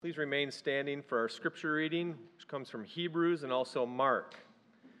please remain standing for our scripture reading, which comes from Hebrews and also Mark.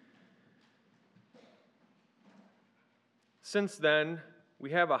 Since then,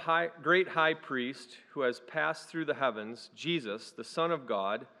 we have a great high priest who has passed through the heavens, Jesus, the Son of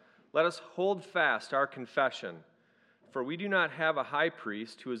God. Let us hold fast our confession, for we do not have a high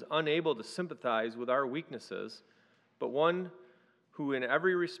priest who is unable to sympathize with our weaknesses, but one who in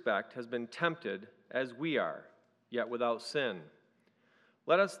every respect has been tempted as we are, yet without sin.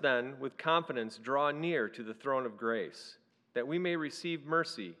 Let us then, with confidence, draw near to the throne of grace, that we may receive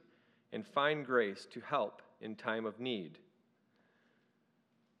mercy and find grace to help in time of need.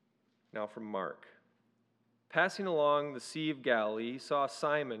 Now from Mark. Passing along the Sea of Galilee, he saw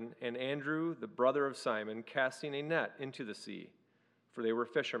Simon and Andrew, the brother of Simon, casting a net into the sea, for they were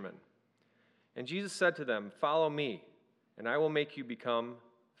fishermen. And Jesus said to them, "Follow me, and I will make you become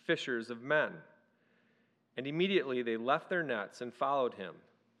fishers of men." And immediately they left their nets and followed him.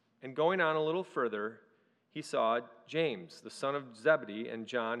 And going on a little further, he saw James, the son of Zebedee, and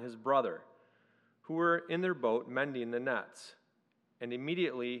John, his brother, who were in their boat mending the nets. And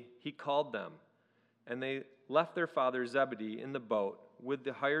immediately he called them, and they left their father Zebedee in the boat with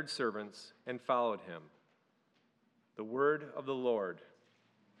the hired servants and followed him. The word of the Lord.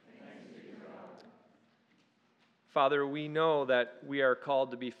 Father, we know that we are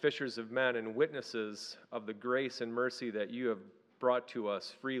called to be fishers of men and witnesses of the grace and mercy that you have brought to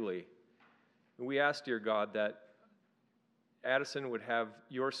us freely. And we ask, dear God, that Addison would have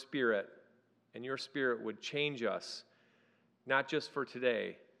your spirit, and your spirit would change us, not just for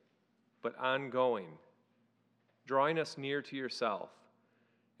today, but ongoing, drawing us near to yourself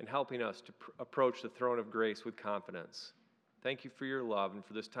and helping us to approach the throne of grace with confidence. Thank you for your love and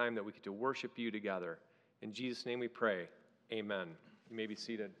for this time that we get to worship you together. In Jesus' name we pray, amen. You may be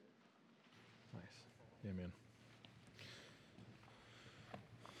seated. Nice. Amen.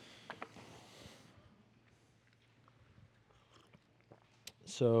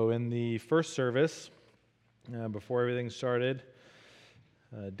 So in the first service, before everything started,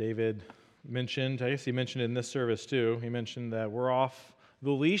 David mentioned, I guess he mentioned it in this service too, he mentioned that we're off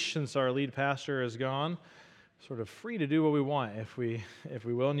the leash since our lead pastor is gone. Sort of free to do what we want if we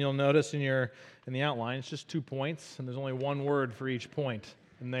will. And you'll notice in the outline, it's just 2 points, and there's only one word for each point,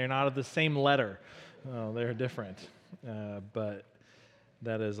 and they're not of the same letter. They're different, but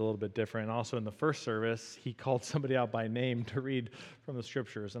that is a little bit different. And also in the first service, he called somebody out by name to read from the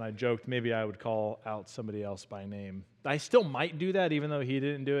scriptures, and I joked maybe I would call out somebody else by name. I still might do that, even though he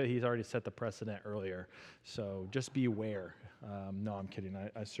didn't do it. He's already set the precedent earlier, so just beware. No, I'm kidding.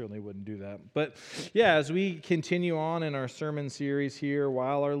 I certainly wouldn't do that. But yeah, as we continue on in our sermon series here,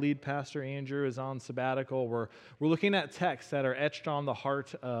 while our lead pastor Andrew is on sabbatical, we're looking at texts that are etched on the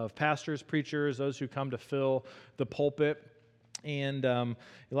heart of pastors, preachers, those who come to fill the pulpit. And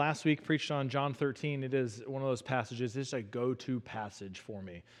last week preached on John 13. It is one of those passages. It's a go-to passage for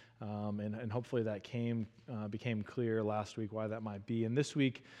me. And hopefully that became clear last week why that might be. And this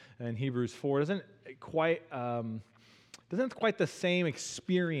week in Hebrews 4 isn't quite the same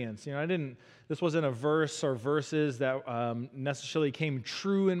experience. This wasn't a verse or verses that necessarily came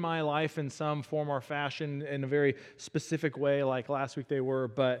true in my life in some form or fashion in a very specific way like last week they were,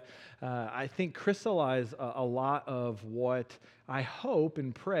 but I think crystallize a lot of what I hope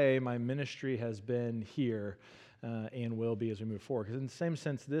and pray my ministry has been here and will be as we move forward. Because in the same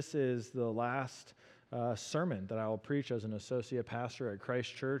sense, this is the last sermon that I will preach as an associate pastor at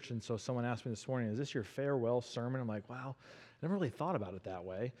Christ Church. And so someone asked me this morning, is this your farewell sermon? I'm like, wow, I never really thought about it that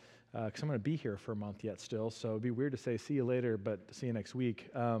way because I'm going to be here for a month yet still. So it'd be weird to say see you later, but see you next week.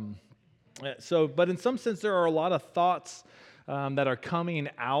 But in some sense, there are a lot of thoughts that are coming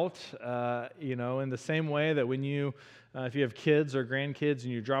out, in the same way that when you, if you have kids or grandkids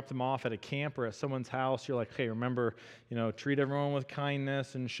and you drop them off at a camp or at someone's house, you're like, hey, remember, treat everyone with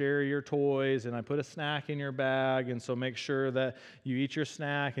kindness and share your toys, and I put a snack in your bag, and so make sure that you eat your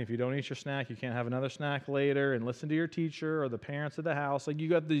snack, and if you don't eat your snack, you can't have another snack later, and listen to your teacher or the parents of the house. Like, you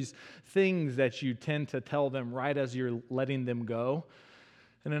got these things that you tend to tell them right as you're letting them go.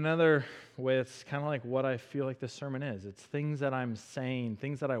 And another way, it's kind of like what I feel like this sermon is. It's things that I'm saying,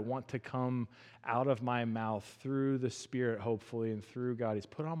 things that I want to come out of my mouth through the Spirit, hopefully, and through God. He's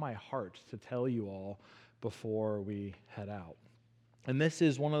put on my heart to tell you all before we head out. And this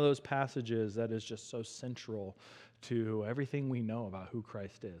is one of those passages that is just so central to everything we know about who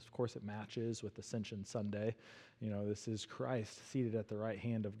Christ is. Of course, it matches with Ascension Sunday. This is Christ seated at the right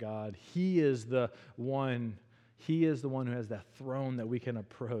hand of God. He is the one who has that throne that we can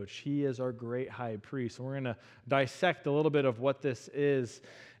approach. He is our great high priest. And we're going to dissect a little bit of what this is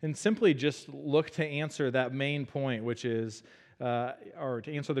and simply just look to answer that main point, which is or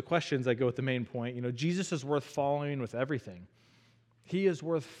to answer the questions that go with the main point, Jesus is worth following with everything. He is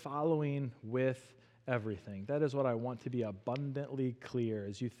worth following with everything. That is what I want to be abundantly clear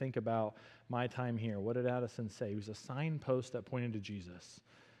as you think about my time here. What did Addison say? He was a signpost that pointed to Jesus.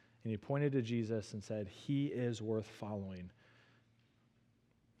 And he pointed to Jesus and said, he is worth following.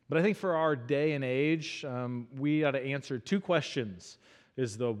 But I think for our day and age, we ought to answer two questions.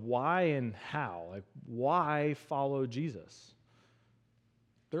 Is the why and how. Like, why follow Jesus?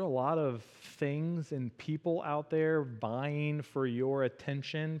 There are a lot of things and people out there vying for your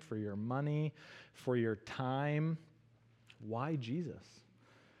attention, for your money, for your time. Why Jesus?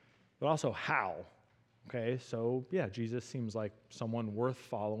 But also how. Okay, so yeah, Jesus seems like someone worth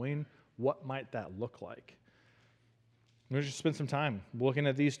following. What might that look like? We'll just spend some time looking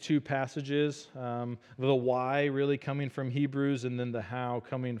at these two passages, the why really coming from Hebrews, and then the how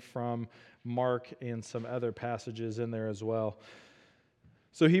coming from Mark and some other passages in there as well.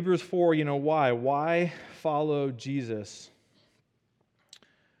 So Hebrews 4, why? Why follow Jesus?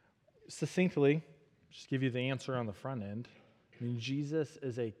 Succinctly, just give you the answer on the front end. Jesus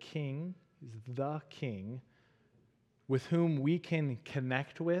is a king. He's the king with whom we can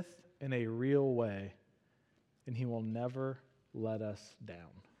connect with in a real way, and he will never let us down.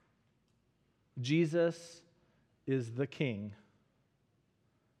 Jesus is the king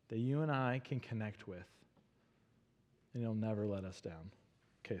that you and I can connect with, and he'll never let us down.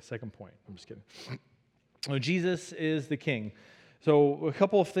 Okay, second point. I'm just kidding. Jesus is the king. So a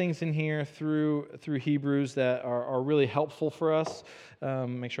couple of things in here through Hebrews that are really helpful for us.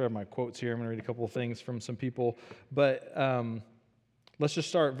 Make sure I have my quotes here. I'm going to read a couple of things from some people. But let's just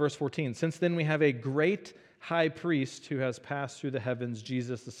start verse 14. Since then we have a great high priest who has passed through the heavens,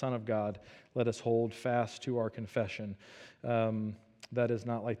 Jesus, the Son of God. Let us hold fast to our confession. That is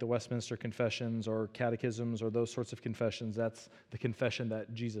not like the Westminster confessions or catechisms or those sorts of confessions. That's the confession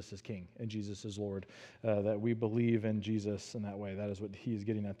that Jesus is King and Jesus is Lord, that we believe in Jesus in that way. That is what he is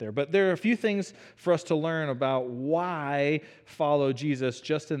getting at there. But there are a few things for us to learn about why follow Jesus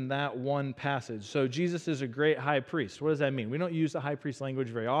just in that one passage. So Jesus is a great high priest. What does that mean? We don't use the high priest language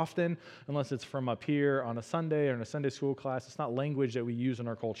very often unless it's from up here on a Sunday or in a Sunday school class. It's not language that we use in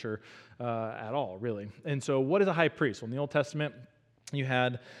our culture at all, really. And so what is a high priest? Well, in the Old Testament, you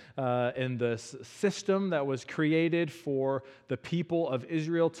had in the system that was created for the people of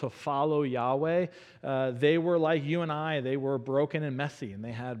Israel to follow Yahweh, they were like you and I. They were broken and messy, and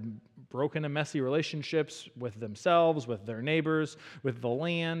they had broken and messy relationships with themselves, with their neighbors, with the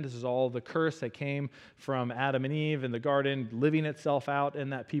land. This is all the curse that came from Adam and Eve in the garden, living itself out in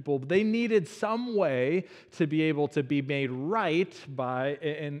that people. They needed some way to be able to be made right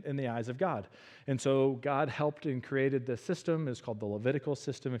in the eyes of God. And so God helped and created this system. It's called the Levitical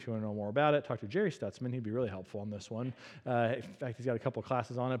system. If you want to know more about it, talk to Jerry Stutzman. He'd be really helpful on this one. In fact, he's got a couple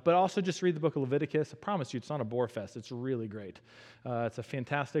classes on it. But also just read the book of Leviticus. I promise you, it's not a bore fest. It's really great. It's a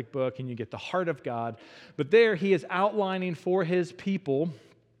fantastic book, and you get the heart of God. But there he is outlining for his people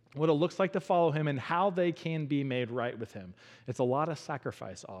what it looks like to follow him and how they can be made right with him. It's a lot of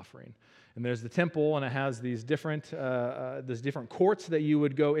sacrifice offering. And there's the temple, and it has these different courts that you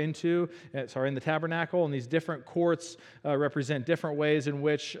would go into, in the tabernacle, and these different courts represent different ways in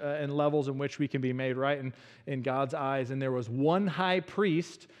which, and levels in which we can be made right in God's eyes. And there was one high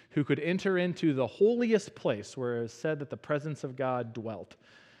priest who could enter into the holiest place where it is said that the presence of God dwelt.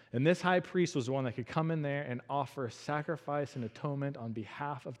 And this high priest was the one that could come in there and offer sacrifice and atonement on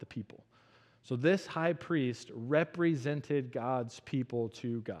behalf of the people. So this high priest represented God's people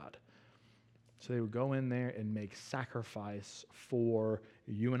to God. So they would go in there and make sacrifice for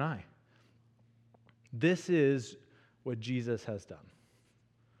you and I. This is what Jesus has done.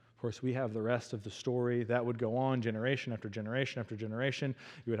 Of course, we have the rest of the story. That would go on generation after generation after generation.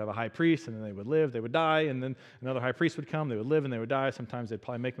 You would have a high priest, and then they would live, they would die, and then another high priest would come, they would live, and they would die. Sometimes they'd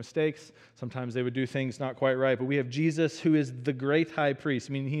probably make mistakes. Sometimes they would do things not quite right. But we have Jesus, who is the great high priest.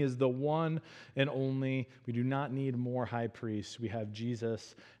 I mean, he is the one and only. We do not need more high priests. We have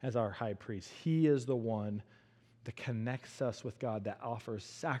Jesus as our high priest. He is the one that connects us with God, that offers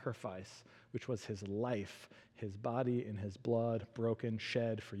sacrifice, which was his life, his body and his blood broken,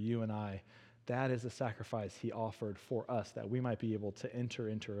 shed for you and I. That is the sacrifice he offered for us, that we might be able to enter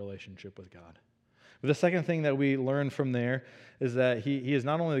into a relationship with God. But the second thing that we learn from there is that he is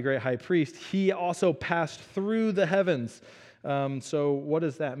not only the great high priest, he also passed through the heavens. So what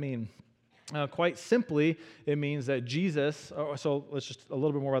does that mean? Quite simply, it means that Jesus, so let's just a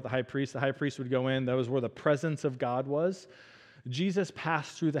little bit more about the high priest. The high priest would go in, that was where the presence of God was. Jesus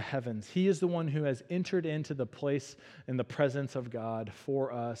passed through the heavens. He is the one who has entered into the place in the presence of God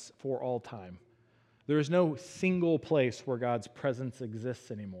for us for all time. There is no single place where God's presence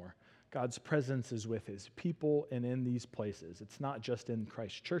exists anymore. God's presence is with his people and in these places. It's not just in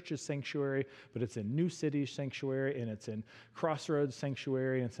Christ Church's sanctuary, but it's in New City's sanctuary, and it's in Crossroads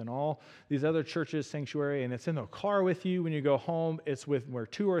sanctuary, and it's in all these other churches' sanctuary, and it's in the car with you when you go home. It's with where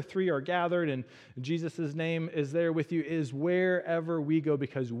 2 or 3 are gathered, and Jesus' name is there with you, is wherever we go,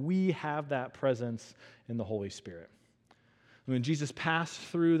 because we have that presence in the Holy Spirit. When Jesus passed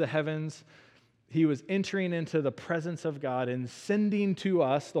through the heavens, he was entering into the presence of God and sending to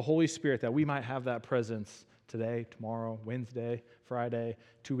us the Holy Spirit that we might have that presence today, tomorrow, Wednesday, Friday,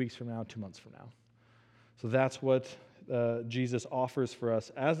 2 weeks from now, 2 months from now. So that's what Jesus offers for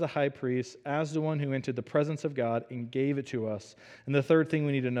us as the high priest, as the one who entered the presence of God and gave it to us. And the third thing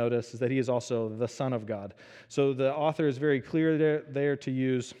we need to notice is that he is also the Son of God. So the author is very clear there to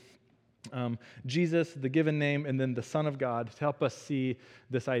use Jesus, the given name, and then the Son of God to help us see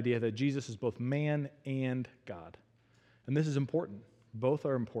this idea that Jesus is both man and God. And this is important. Both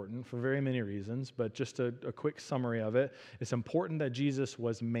are important for very many reasons, but just a quick summary of it. It's important that Jesus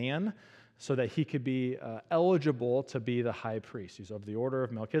was man so that he could be eligible to be the high priest. He's of the order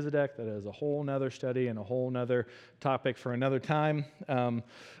of Melchizedek. That is a whole nother study and a whole nother topic for another time. And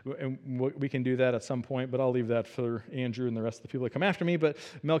we can do that at some point, but I'll leave that for Andrew and the rest of the people that come after me. But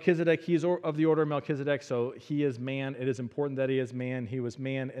Melchizedek, he is of the order of Melchizedek, so he is man. It is important that he is man. He was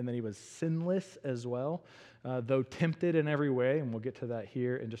man, and then he was sinless as well, though tempted in every way, and we'll get to that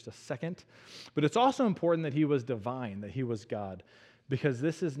here in just a second. But it's also important that he was divine, that he was God. Because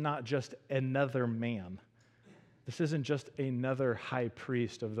this is not just another man. This isn't just another high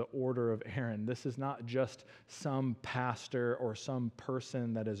priest of the order of Aaron. This is not just some pastor or some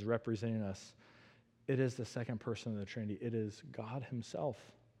person that is representing us. It is the second person of the Trinity. It is God himself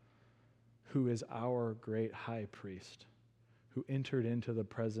who is our great high priest, who entered into the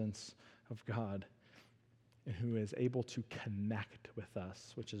presence of God and who is able to connect with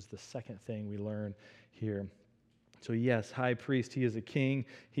us, which is the second thing we learn here. So yes, high priest, he is a king.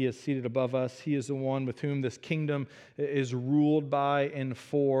 He is seated above us. He is the one with whom this kingdom is ruled by and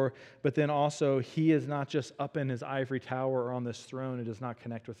for. But then also, he is not just up in his ivory tower or on this throne and does not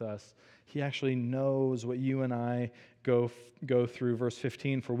connect with us. He actually knows what you and I go through. Verse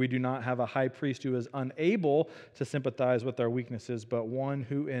 15, for we do not have a high priest who is unable to sympathize with our weaknesses, but one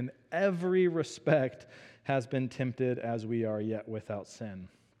who in every respect has been tempted as we are, yet without sin.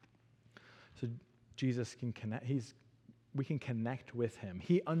 So Jesus can connect. We can connect with him.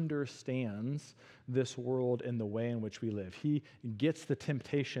 He understands this world and the way in which we live. He gets the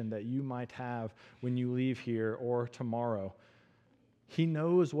temptation that you might have when you leave here or tomorrow. He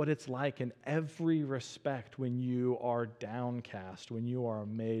knows what it's like in every respect when you are downcast, when you are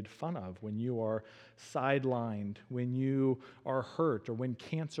made fun of, when you are sidelined, when you are hurt, or when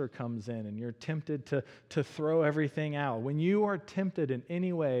cancer comes in and you're tempted to throw everything out. When you are tempted in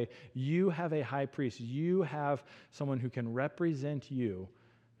any way, you have a high priest. You have someone who can represent you,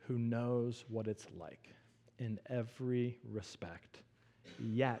 who knows what it's like in every respect,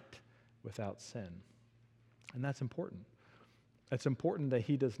 yet without sin. And that's important. It's important that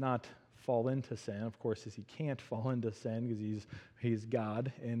he does not fall into sin. Of course, he can't fall into sin because he's God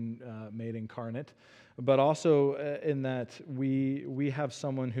and made incarnate. But also in that we have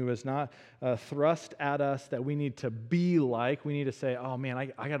someone who is not thrust at us that we need to be like. We need to say, oh man,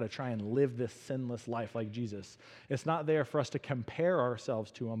 I got to try and live this sinless life like Jesus. It's not there for us to compare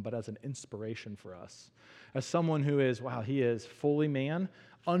ourselves to him, but as an inspiration for us. As someone who is, wow, he is fully man,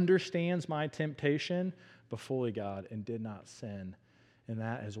 understands my temptation, but fully God, and did not sin. And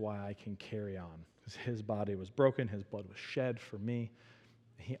that is why I can carry on. Because his body was broken, his blood was shed for me.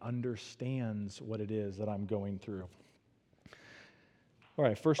 He understands what it is that I'm going through. All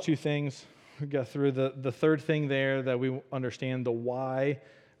right, first two things. We got through the third thing there that we understand, the why,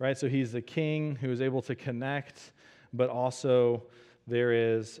 right? So he's the king who is able to connect, but also there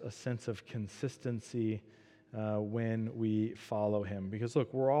is a sense of consistency when we follow him. Because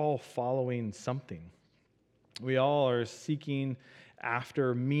look, we're all following something. We all are seeking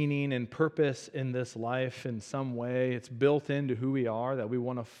after meaning and purpose in this life in some way. It's built into who we are, that we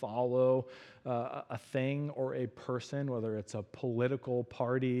want to follow a thing or a person, whether it's a political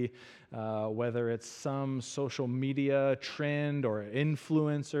party, whether it's some social media trend or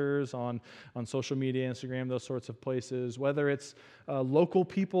influencers on social media, Instagram, those sorts of places, whether it's local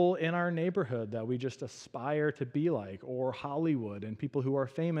people in our neighborhood that we just aspire to be like, or Hollywood and people who are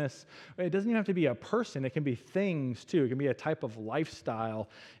famous. It doesn't even have to be a person. It can be things too. It can be a type of lifestyle.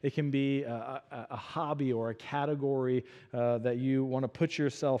 It can be a hobby or a category that you want to put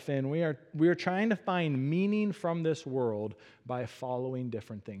yourself in. We are are trying to find meaning from this world by following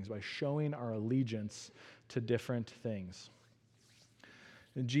different things, by showing our allegiance to different things.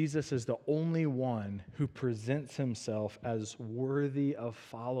 And Jesus is the only one who presents himself as worthy of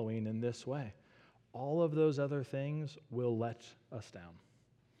following in this way. All of those other things will let us down.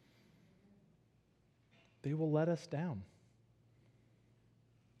 They will let us down.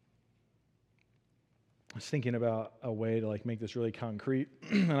 I was thinking about a way to make this really concrete,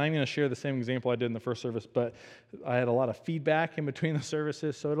 and I'm going to share the same example I did in the first service, but I had a lot of feedback in between the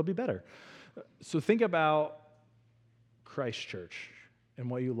services, so it'll be better. So think about Christ Church and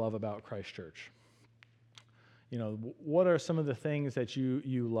what you love about Christ Church. What are some of the things that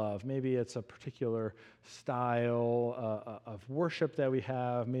you love? Maybe it's a particular style of worship that we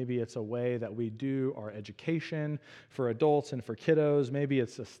have. Maybe it's a way that we do our education for adults and for kiddos. Maybe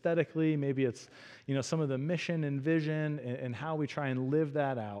it's aesthetically. Maybe it's, some of the mission and vision and how we try and live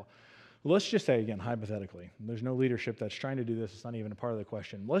that out. Let's just say, again, hypothetically, there's no leadership that's trying to do this. It's not even a part of the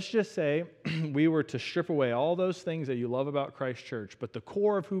question. Let's just say we were to strip away all those things that you love about Christ Church, but the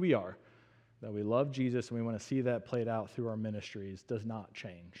core of who we are, that we love Jesus and we want to see that played out through our ministries, does not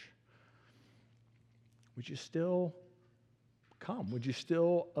change. Would you still come? Would you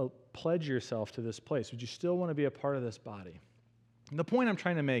still pledge yourself to this place? Would you still want to be a part of this body? And the point I'm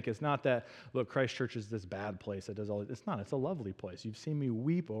trying to make is not that, look, Christ Church is this bad place that does all. It's not. It's a lovely place. You've seen me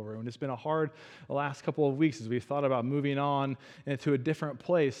weep over it, and it's been a hard the last couple of weeks as we've thought about moving on into a different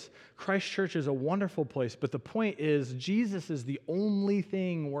place. Christ Church is a wonderful place, but the point is Jesus is the only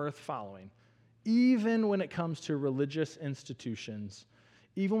thing worth following. Even when it comes to religious institutions,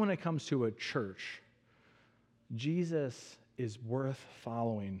 even when it comes to a church, Jesus is worth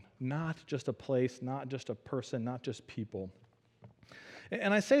following. Not just a place, not just a person, not just people.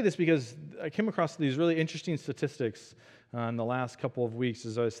 And I say this because I came across these really interesting statistics in the last couple of weeks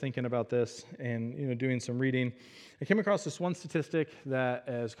as I was thinking about this and doing some reading. I came across this one statistic that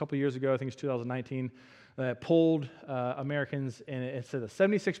as a couple of years ago, I think it's 2019, that polled Americans, and it said that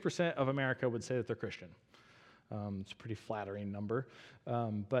 76% of America would say that they're Christian. It's a pretty flattering number,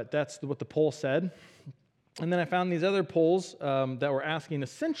 but that's what the poll said. And then I found these other polls that were asking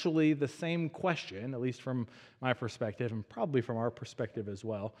essentially the same question, at least from my perspective, and probably from our perspective as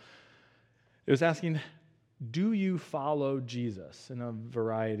well. It was asking, do you follow Jesus in a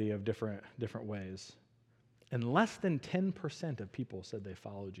variety of different ways? And less than 10% of people said they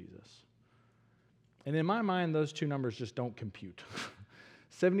follow Jesus. And in my mind, those two numbers just don't compute.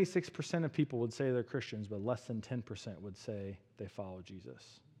 76% of people would say they're Christians, but less than 10% would say they follow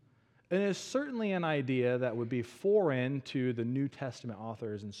Jesus. And it's certainly an idea that would be foreign to the New Testament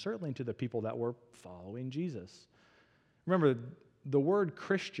authors and certainly to the people that were following Jesus. Remember, the word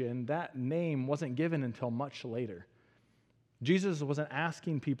Christian, that name wasn't given until much later. Jesus wasn't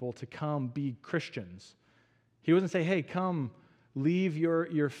asking people to come be Christians. He wasn't saying, hey, come, leave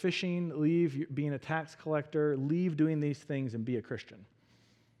your fishing, leave being a tax collector, leave doing these things and be a Christian.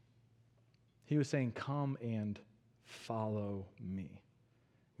 He was saying, come and follow me,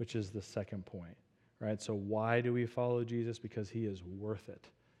 which is the second point, right? So why do we follow Jesus? Because he is worth it.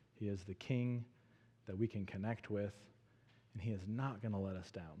 He is the king that we can connect with, and he is not going to let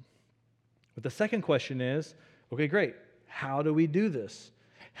us down. But the second question is, okay, great. How do we do this?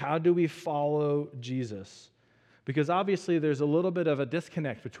 How do we follow Jesus? Because obviously there's a little bit of a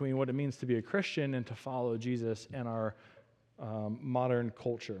disconnect between what it means to be a Christian and to follow Jesus in our modern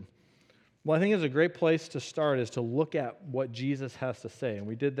culture. Well, I think it's a great place to start is to look at what Jesus has to say. And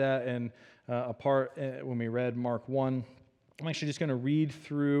we did that in a part when we read Mark 1. I'm actually just going to read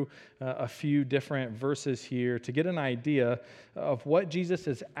through a few different verses here to get an idea of what Jesus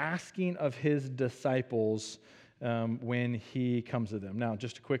is asking of his disciples when he comes to them. Now,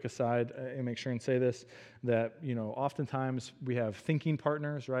 just a quick aside, and make sure and say this, that, oftentimes we have thinking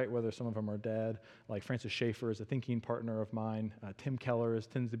partners, right? Whether some of them are dead, like Francis Schaeffer is a thinking partner of mine. Tim Keller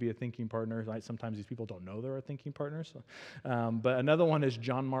tends to be a thinking partner. Right? Sometimes these people don't know they're a thinking partners. But another one is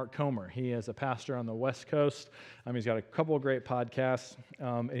John Mark Comer. He is a pastor on the West Coast. He's got a couple of great podcasts,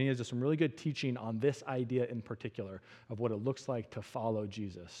 and he has just some really good teaching on this idea in particular of what it looks like to follow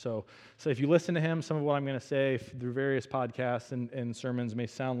Jesus. So if you listen to him, some of what I'm going to say through various podcasts and sermons may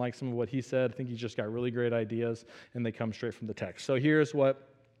sound like some of what he said. I think he's just got really great ideas, and they come straight from the text. So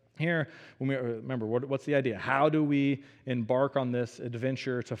what's the idea? How do we embark on this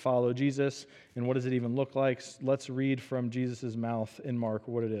adventure to follow Jesus, and what does it even look like? Let's read from Jesus' mouth in Mark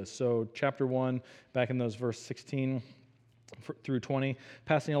what it is. So chapter 1, back in those verse 16 through 20,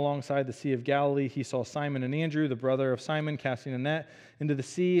 passing alongside the Sea of Galilee, he saw Simon and Andrew, the brother of Simon, casting a net into the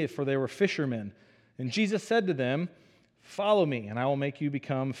sea, for they were fishermen. And Jesus said to them, Follow me, and I will make you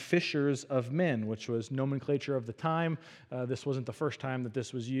become fishers of men, which was nomenclature of the time. This wasn't the first time that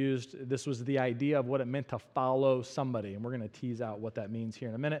this was used. This was the idea of what it meant to follow somebody, and we're going to tease out what that means here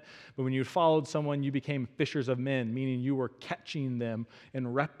in a minute. But when you followed someone, you became fishers of men, meaning you were catching them and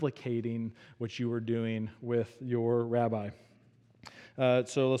replicating what you were doing with your rabbi.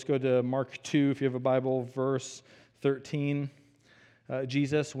 So let's go to Mark 2, if you have a Bible, verse 13.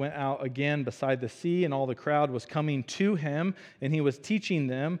 Jesus went out again beside the sea, and all the crowd was coming to him, and he was teaching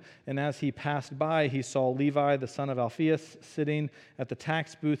them. And as he passed by, he saw Levi, the son of Alphaeus, sitting at the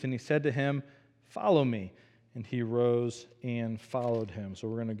tax booth, and he said to him, "Follow me." And he rose and followed him. So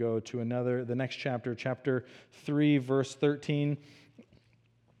we're going to go to the next chapter, chapter 3, verse 13.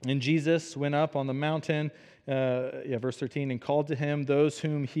 And Jesus went up on the mountain, verse 13, and called to him those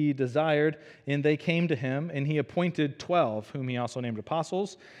whom he desired, and they came to him, and he appointed 12, whom he also named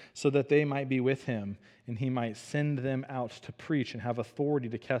apostles, so that they might be with him, and he might send them out to preach and have authority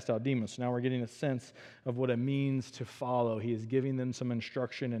to cast out demons. So now we're getting a sense of what it means to follow. He is giving them some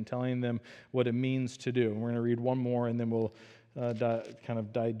instruction and telling them what it means to do. And we're going to read one more, and then we'll kind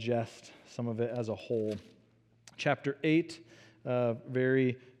of digest some of it as a whole. Chapter 8,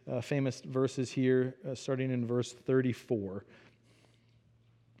 very famous verses here, starting in verse 34.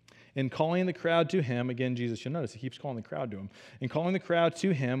 And calling the crowd to him, again, Jesus, you'll notice he keeps calling the crowd to him. And calling the crowd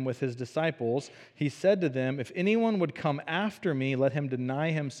to him with his disciples, he said to them, "If anyone would come after me, let him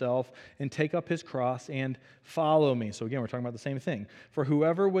deny himself and take up his cross and follow me." So again, we're talking about the same thing. "For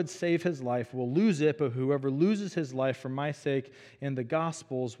whoever would save his life will lose it, but whoever loses his life for my sake and the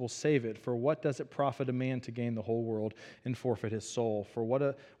gospel's will save it. For what does it profit a man to gain the whole world and forfeit his soul? For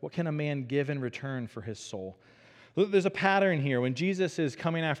what can a man give in return for his soul?" There's a pattern here. When Jesus is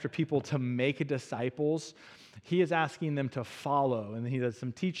coming after people to make disciples, he is asking them to follow. And he does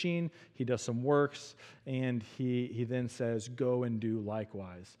some teaching, he does some works, and he then says, "Go and do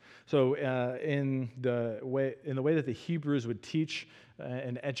likewise." So in the way that the Hebrews would teach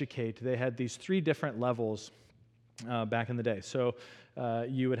and educate, they had these three different levels back in the day. So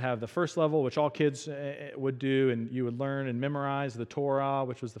you would have the first level, which all kids would do, and you would learn and memorize the Torah,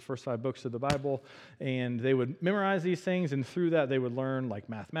 which was the first 5 books of the Bible, and they would memorize these things, and through that they would learn like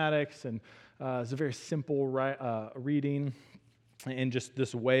mathematics, and it's a very simple reading, and just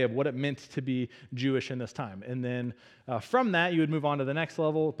this way of what it meant to be Jewish in this time. And then from that, you would move on to the next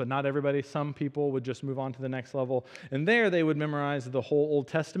level, but not everybody. Some people would just move on to the next level. And there, they would memorize the whole Old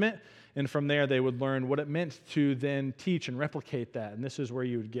Testament. And from there, they would learn what it meant to then teach and replicate that. And this is where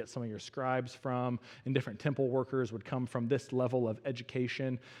you would get some of your scribes from, and different temple workers would come from this level of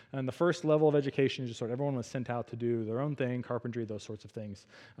education. And the first level of education is just sort of everyone was sent out to do their own thing, carpentry, those sorts of things.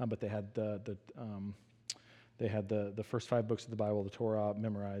 But they had the first 5 books of the Bible, the Torah,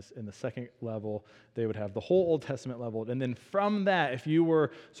 memorized. In the second level, they would have the whole Old Testament leveled. And then from that, if you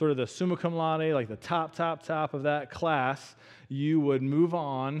were sort of the summa cum laude, like the top of that class, you would move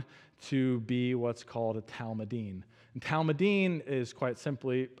on to be what's called a Talmudine. And Talmudine is quite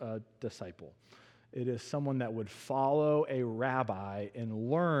simply a disciple. It is someone that would follow a rabbi and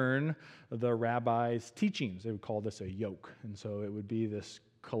learn the rabbi's teachings. They would call this a yoke. And so it would be this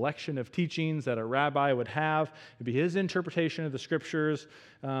collection of teachings that a rabbi would have. It'd be his interpretation of the scriptures,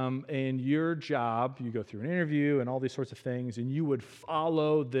 and your job, you go through an interview and all these sorts of things, and you would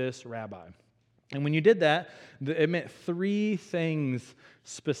follow this rabbi. And when you did that, it meant 3 things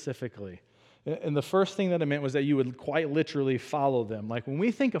specifically. And the first thing that it meant was that you would quite literally follow them. Like when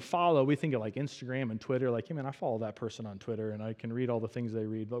we think of follow, we think of like Instagram and Twitter. Like, hey man, I follow that person on Twitter and I can read all the things they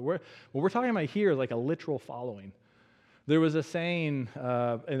read. But what we're talking about here is like a literal following. There was a saying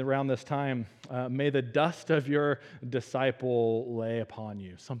around this time, "May the dust of your disciple lay upon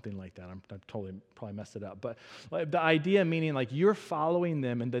you," something like that. I'm totally probably messed it up. But like, the idea meaning like you're following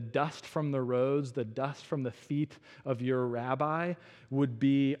them, and the dust from the roads, the dust from the feet of your rabbi would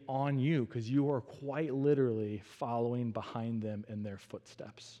be on you, because you are quite literally following behind them in their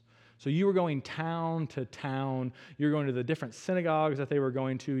footsteps. So you were going town to town. You were going to the different synagogues that they were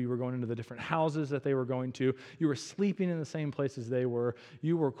going to. You were going into the different houses that they were going to. You were sleeping in the same places they were.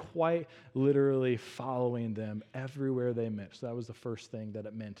 You were quite literally following them everywhere they went. So that was the first thing that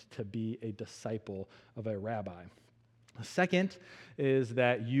it meant to be a disciple of a rabbi. The second is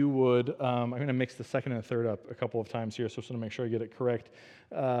that you would, I'm going to mix the second and the third up a couple of times here, so I just want to make sure I get it correct,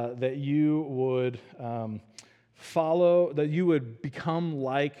 that you would that you would become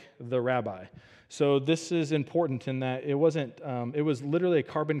like the rabbi. So this is important in that it was literally a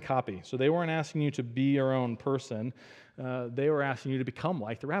carbon copy. So they weren't asking you to be your own person. they were asking you to become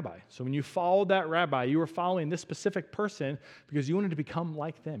like the rabbi. So when you followed that rabbi, you were following this specific person because you wanted to become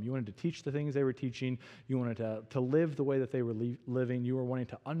like them. You wanted to teach the things they were teaching. You wanted to live the way that they were living. You were wanting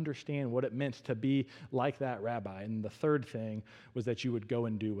to understand what it meant to be like that rabbi. And the third thing was that you would go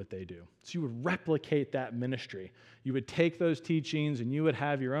and do what they do. So you would replicate that ministry. You would take those teachings and you would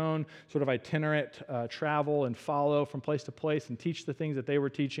have your own sort of itinerant travel and follow from place to place and teach the things that they were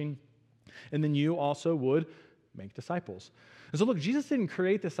teaching. And then you also would make disciples. And so look, Jesus didn't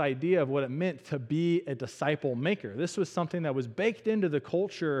create this idea of what it meant to be a disciple maker. This was something that was baked into the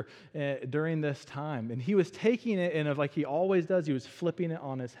culture during this time. And he was taking it and like he always does, he was flipping it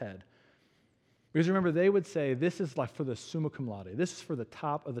on his head. Because remember, they would say, this is like for the summa cum laude. This is for the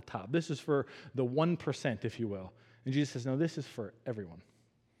top of the top. This is for the 1%, if you will. And Jesus says, no, this is for everyone.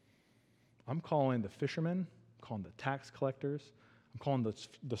 I'm calling the fishermen, I'm calling the tax collectors, I'm calling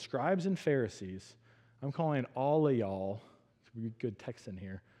the scribes and Pharisees, I'm calling all of y'all, good text in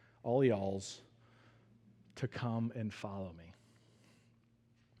here, all y'alls to come and follow me.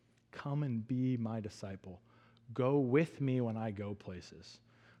 Come and be my disciple. Go with me when I go places.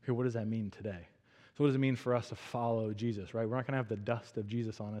 Okay, what does that mean today? So what does it mean for us to follow Jesus, right? We're not going to have the dust of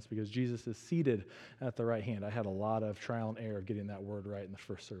Jesus on us because Jesus is seated at the right hand. I had a lot of trial and error of getting that word right in the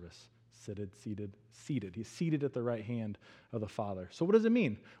first service. Seated. He's seated at the right hand of the Father. So what does it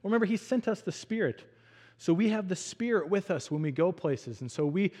mean? Well, remember, he sent us the Spirit. So we have the Spirit with us when we go places. And so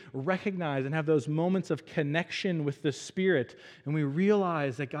we recognize and have those moments of connection with the Spirit. And we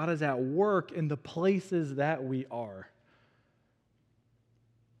realize that God is at work in the places that we are.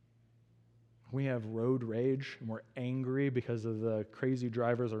 We have road rage and we're angry because of the crazy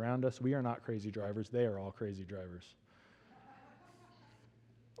drivers around us. We are not crazy drivers. They are all crazy drivers.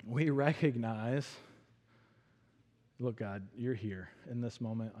 We recognize, look, God, you're here in this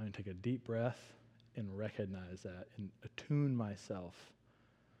moment. I'm going to take a deep breath and recognize that and attune myself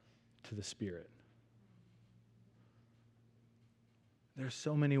to the Spirit. There's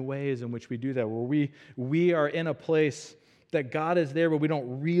so many ways in which we do that, where we are in a place that God is there, but we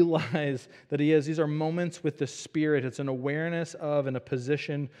don't realize that he is. These are moments with the Spirit. It's an awareness of and a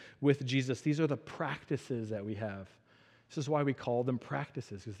position with Jesus. These are the practices that we have. This is why we call them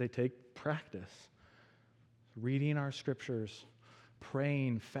practices, because they take practice. Reading our scriptures,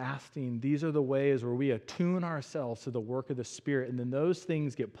 praying, fasting, these are the ways where we attune ourselves to the work of the Spirit, and then those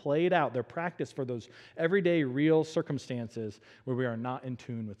things get played out. They're practiced for those everyday, real circumstances where we are not in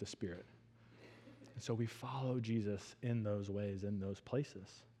tune with the Spirit. And so we follow Jesus in those ways, in those places,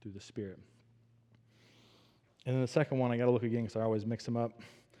 through the Spirit. And then the second one, I got to look again because I always mix them up,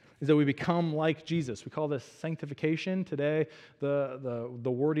 is that we become like Jesus. We call this sanctification. Today, the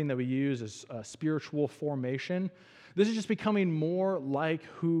wording that we use is spiritual formation. This is just becoming more like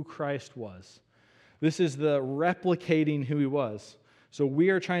who Christ was. This is the replicating who he was. So we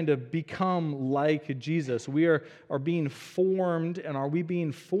are trying to become like Jesus. We are being formed, and are we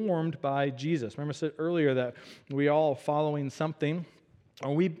being formed by Jesus? Remember I said earlier that we all following something.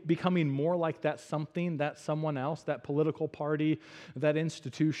 Are we becoming more like that something, that someone else, that political party, that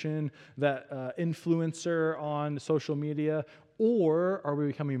institution, that influencer on social media? Or are we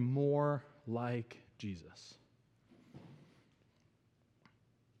becoming more like Jesus?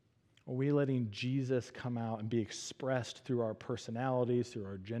 Are we letting Jesus come out and be expressed through our personalities, through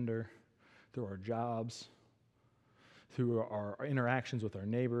our gender, through our jobs, through our interactions with our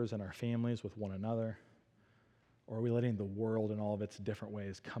neighbors and our families, with one another? Or are we letting the world in all of its different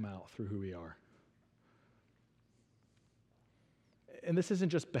ways come out through who we are? And this isn't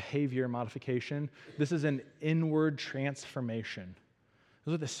just behavior modification. This is an inward transformation. This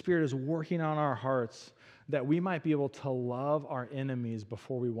is what the Spirit is working on our hearts, that we might be able to love our enemies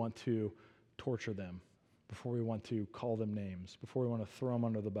before we want to torture them, before we want to call them names, before we want to throw them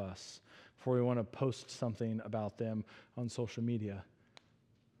under the bus, before we want to post something about them on social media.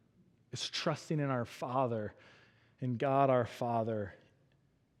 It's trusting in our Father, in God our Father,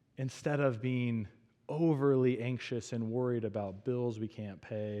 instead of being overly anxious and worried about bills we can't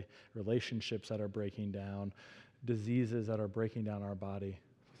pay, relationships that are breaking down, diseases that are breaking down our body.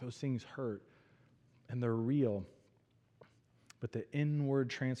 Those things hurt, and they're real. But the inward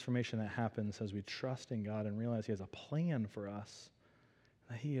transformation that happens as we trust in God and realize he has a plan for us,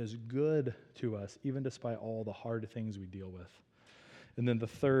 that he is good to us, even despite all the hard things we deal with. And then the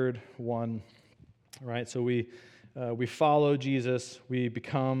third one, right? So we follow Jesus, we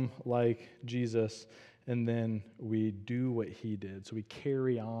become like Jesus, and then we do what he did. So we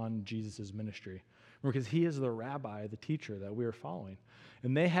carry on Jesus' ministry. Because he is the rabbi, the teacher that we are following.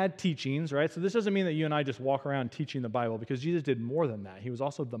 And they had teachings, right? So this doesn't mean that you and I just walk around teaching the Bible, because Jesus did more than that. He was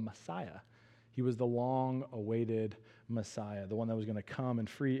also the Messiah. He was the long-awaited Messiah, the one that was going to come and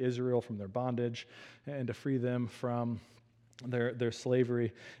free Israel from their bondage and to free them from their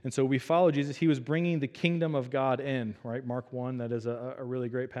slavery. And so we follow Jesus. He was bringing the kingdom of God in, right? Mark 1, that is a really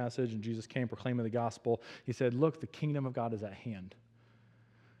great passage. And Jesus came proclaiming the gospel. He said, look, the kingdom of God is at hand.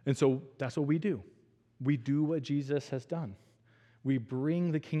 And so that's what we do. We do what Jesus has done. We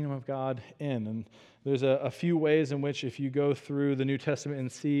bring the kingdom of God in. And there's a few ways in which if you go through the New Testament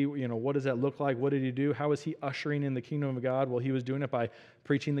and see, what does that look like? What did he do? How was he ushering in the kingdom of God? Well, he was doing it by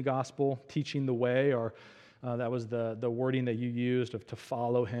preaching the gospel, teaching the way, or that was the wording that you used to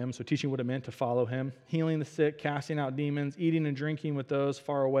follow him. So teaching what it meant to follow him. Healing the sick, casting out demons, eating and drinking with those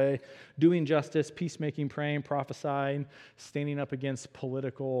far away, doing justice, peacemaking, praying, prophesying, standing up against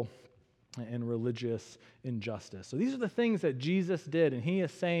political and religious injustice. So these are the things that Jesus did, and he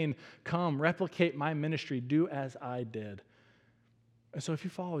is saying, come, replicate my ministry, do as I did. And so if you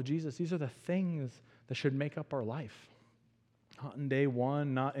follow Jesus, these are the things that should make up our life. Not in day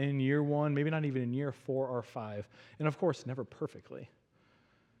one, not in year one, maybe not even in year 4 or 5. And of course, never perfectly.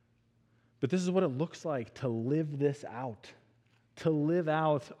 But this is what it looks like to live this out. To live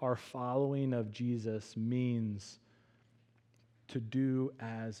out our following of Jesus means to do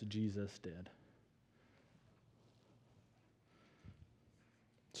as Jesus did.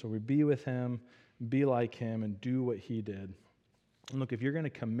 So we be with him, be like him, and do what he did. And look, if you're going to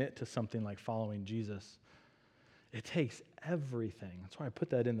commit to something like following Jesus, it takes everything. That's why I put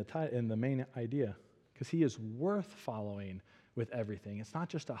that in the main idea, because he is worth following with everything. It's not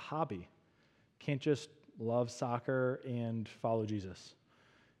just a hobby. You can't just love soccer and follow Jesus.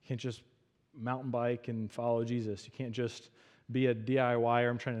 You can't just mountain bike and follow Jesus. You can't just be a DIYer.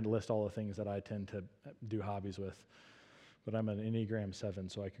 I'm trying to list all the things that I tend to do hobbies with, but I'm an Enneagram 7,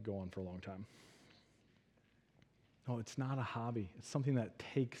 so I could go on for a long time. No, it's not a hobby. It's something that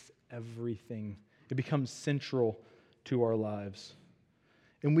takes everything. It becomes central to our lives.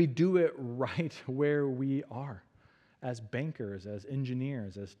 And we do it right where we are, as bankers, as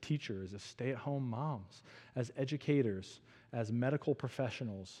engineers, as teachers, as stay-at-home moms, as educators, as medical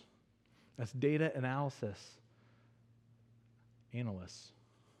professionals, as data analysis analysts.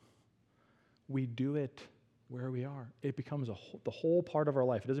 We do it where we are. It becomes the whole part of our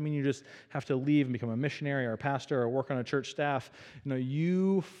life. It doesn't mean you just have to leave and become a missionary or a pastor or work on a church staff.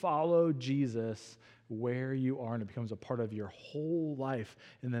 You follow Jesus where you are, and it becomes a part of your whole life.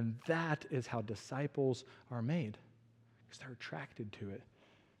 And then that is how disciples are made, because they're attracted to it.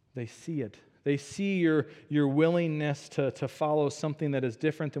 They see it. They see your willingness to follow something that is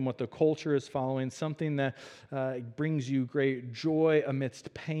different than what the culture is following, something that brings you great joy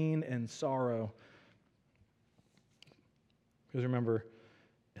amidst pain and sorrow. Because remember,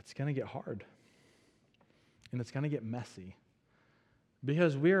 it's going to get hard. And it's going to get messy.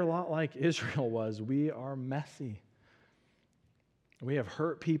 Because we are a lot like Israel was. We are messy. We have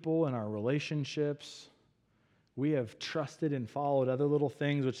hurt people in our relationships. We have trusted and followed other little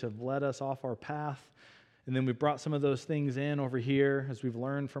things which have led us off our path. And then we brought some of those things in over here as we've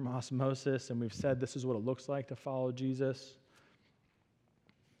learned from osmosis, and we've said this is what it looks like to follow Jesus.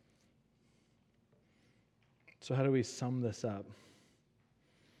 So how do we sum this up?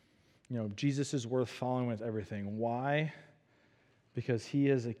 Jesus is worth following with everything. Why? Because he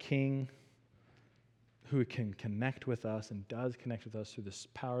is a king who can connect with us and does connect with us through the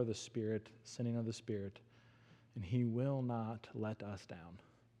power of the Spirit, sending of the Spirit. And he will not let us down.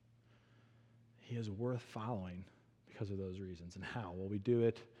 He is worth following because of those reasons. And how? Well, we do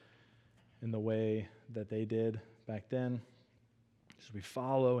it in the way that they did back then. So we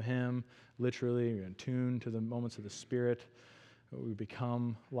follow him literally. We're in tune to the moments of the Spirit. We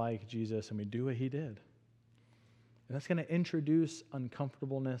become like Jesus, and we do what he did. And that's going to introduce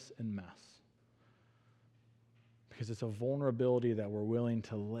uncomfortableness and mess. Because it's a vulnerability that we're willing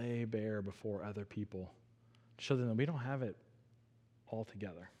to lay bare before other people. Show them that we don't have it all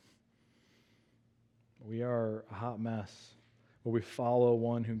together. We are a hot mess, but we follow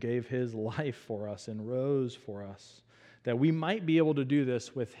one who gave his life for us and rose for us, that we might be able to do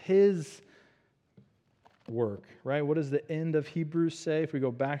this with his work, right? What does the end of Hebrews say if we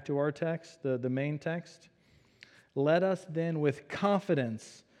go back to our text, the main text? Let us then with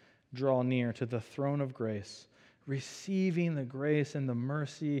confidence draw near to the throne of grace, receiving the grace and the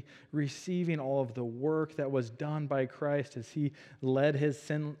mercy, receiving all of the work that was done by Christ as he led his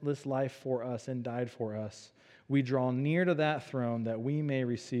sinless life for us and died for us. We draw near to that throne that we may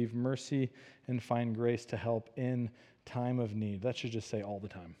receive mercy and find grace to help in time of need. That should just say all the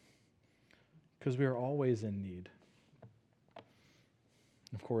time, because we are always in need.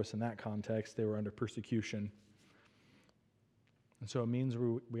 Of course, in that context, they were under persecution. And so it means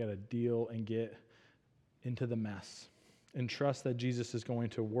we got to deal and get into the mess and trust that Jesus is going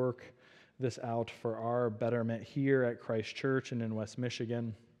to work this out for our betterment here at Christ Church and in West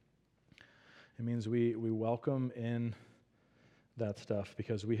Michigan. It means we welcome in that stuff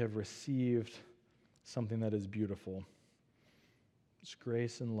because we have received something that is beautiful. It's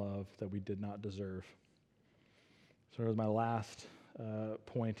grace and love that we did not deserve. So here's my last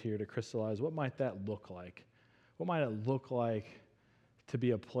point here to crystallize. What might that look like? What might it look like to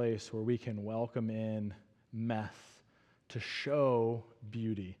be a place where we can welcome in mess to show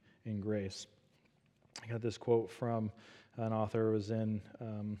beauty and grace? I got this quote from an author who was in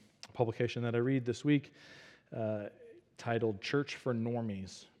a publication that I read this week titled Church for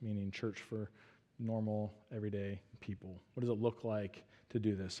Normies, meaning church for normal, everyday people. What does it look like to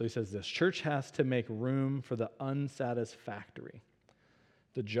do this? So he says this: church has to make room for the unsatisfactory,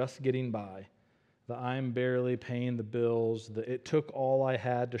 the just getting by, the I'm barely paying the bills, the it took all I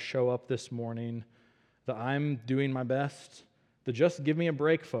had to show up this morning, the I'm doing my best, the just give me a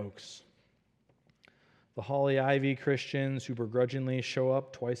break folks, the Holly Ivy Christians who begrudgingly show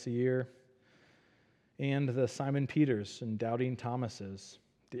up twice a year, and the Simon Peters and doubting Thomases,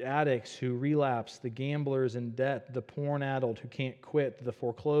 the addicts who relapse, the gamblers in debt, the porn adult who can't quit, the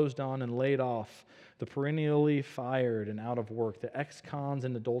foreclosed on and laid off, the perennially fired and out of work, the ex-cons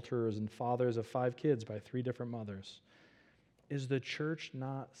and adulterers and fathers of 5 kids by 3 different mothers. Is the church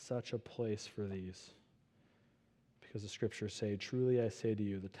not such a place for these? Because the scriptures say, truly I say to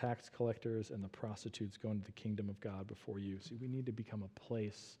you, the tax collectors and the prostitutes go into the kingdom of God before you. See, we need to become a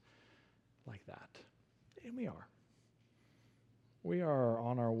place like that. And we are. We are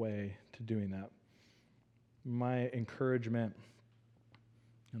on our way to doing that. My encouragement,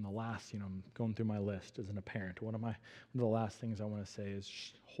 and the last, I'm going through my list as a parent. One of the last things I want to say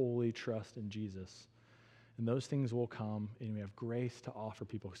is wholly trust in Jesus. And those things will come, and we have grace to offer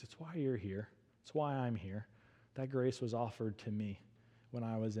people, because it's why you're here. It's why I'm here. That grace was offered to me when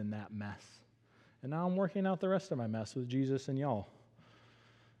I was in that mess. And now I'm working out the rest of my mess with Jesus and y'all.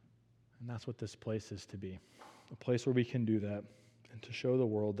 And that's what this place is to be. A place where we can do that and to show the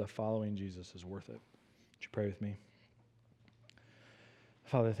world that following Jesus is worth it. Would you pray with me?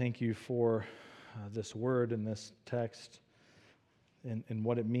 Father, thank you for this word and this text and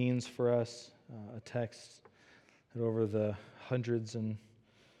what it means for us. A text that over the hundreds and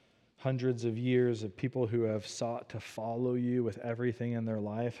hundreds of years of people who have sought to follow you with everything in their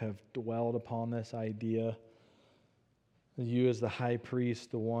life have dwelled upon this idea. You as the high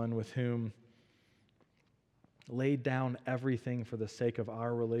priest, the one with whom laid down everything for the sake of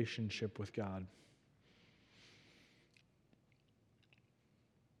our relationship with God.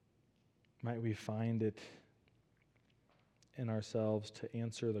 Might we find it in ourselves to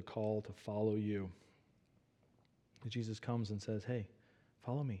answer the call to follow you. Jesus comes and says, hey,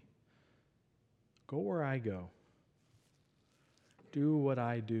 follow me. Go where I go. Do what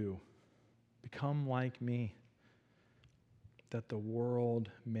I do. Become like me, that the world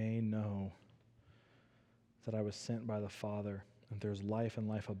may know that I was sent by the Father, and there's life and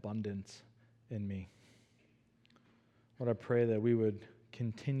life abundance in me. Lord, I pray that we would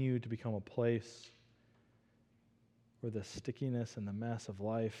continue to become a place where the stickiness and the mess of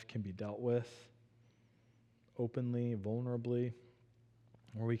life can be dealt with openly, vulnerably,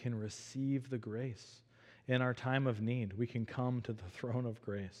 where we can receive the grace. In our time of need, we can come to the throne of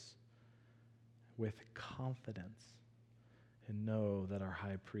grace with confidence and know that our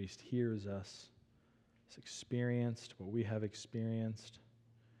high priest hears us, has experienced what we have experienced,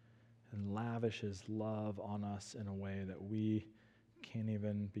 and lavishes love on us in a way that we can't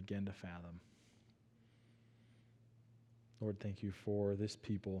even begin to fathom. Lord, thank you for this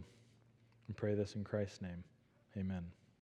people. I pray this in Christ's name. Amen.